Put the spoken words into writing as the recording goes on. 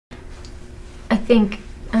think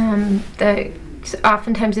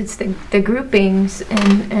oftentimes it's the groupings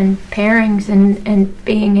and pairings and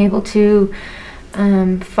being able to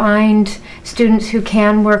find students who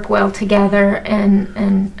can work well together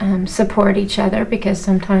and support each other, because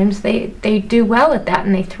sometimes they do well at that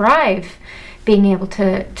and they thrive being able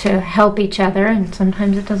to help each other, and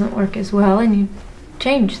sometimes it doesn't work as well and you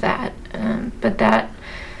change that. But that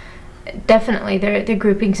definitely, the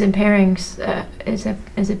groupings and pairings is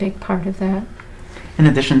a big part of that. In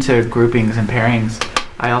addition to groupings and pairings,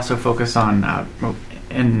 I also focus on,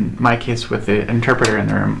 in my case with the interpreter in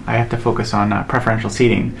the room, I have to focus on preferential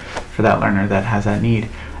seating for that learner that has that need.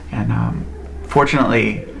 And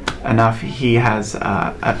fortunately enough, he has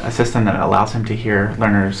a system that allows him to hear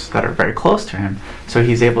learners that are very close to him, so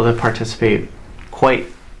he's able to participate quite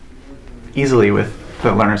easily with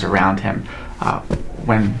the learners around him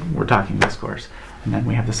when we're talking discourse. And then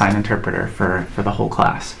we have the sign interpreter for the whole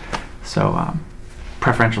class. So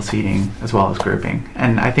preferential seating as well as grouping.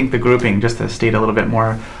 And I think the grouping, just to state a little bit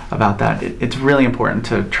more about that, it's really important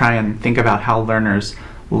to try and think about how learners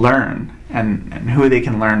learn and who they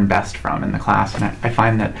can learn best from in the class. And I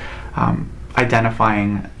find that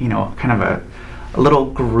identifying, kind of a little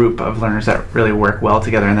group of learners that really work well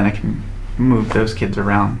together, and then I can move those kids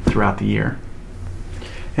around throughout the year.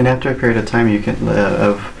 And after a period of time, you can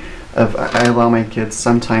I allow my kids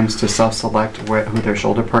sometimes to self-select who their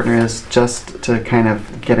shoulder partner is, just to kind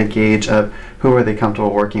of get a gauge of who are they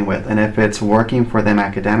comfortable working with, and if it's working for them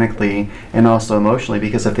academically and also emotionally,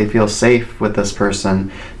 because if they feel safe with this person,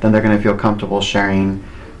 then they're going to feel comfortable sharing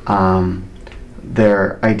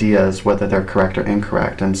their ideas, whether they're correct or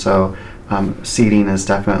incorrect. And so seating is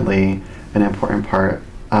definitely an important part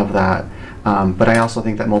of that. But I also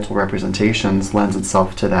think that multiple representations lends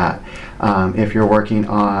itself to that. If you're working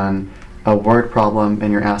on a word problem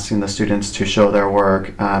and you're asking the students to show their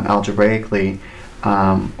work algebraically,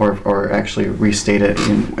 or actually restate it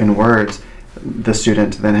in words, the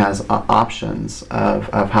student then has options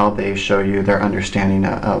of how they show you their understanding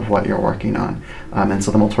of what you're working on. And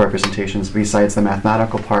so the multiple representations, besides the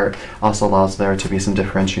mathematical part, also allows there to be some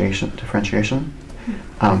differentiation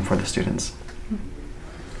for the students.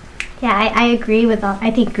 Yeah, I agree with all. I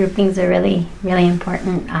think groupings are really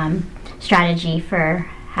important strategy for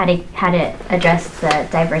how to address the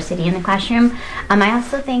diversity in the classroom. I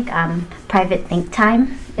also think private think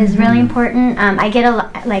time is really important. I get a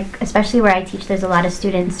lot, especially where I teach, there's a lot of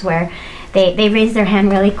students where they raise their hand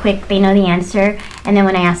really quick, they know the answer, and then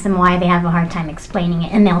when I ask them why, they have a hard time explaining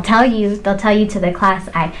it, and they'll tell you to the class,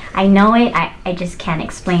 I know it, I just can't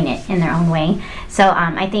explain it in their own way. So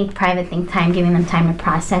I think private think time, giving them time to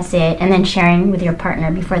process it, and then sharing with your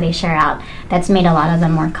partner before they share out, that's made a lot of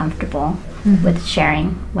them more comfortable with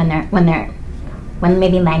sharing when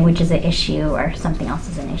maybe language is an issue or something else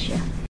is an issue.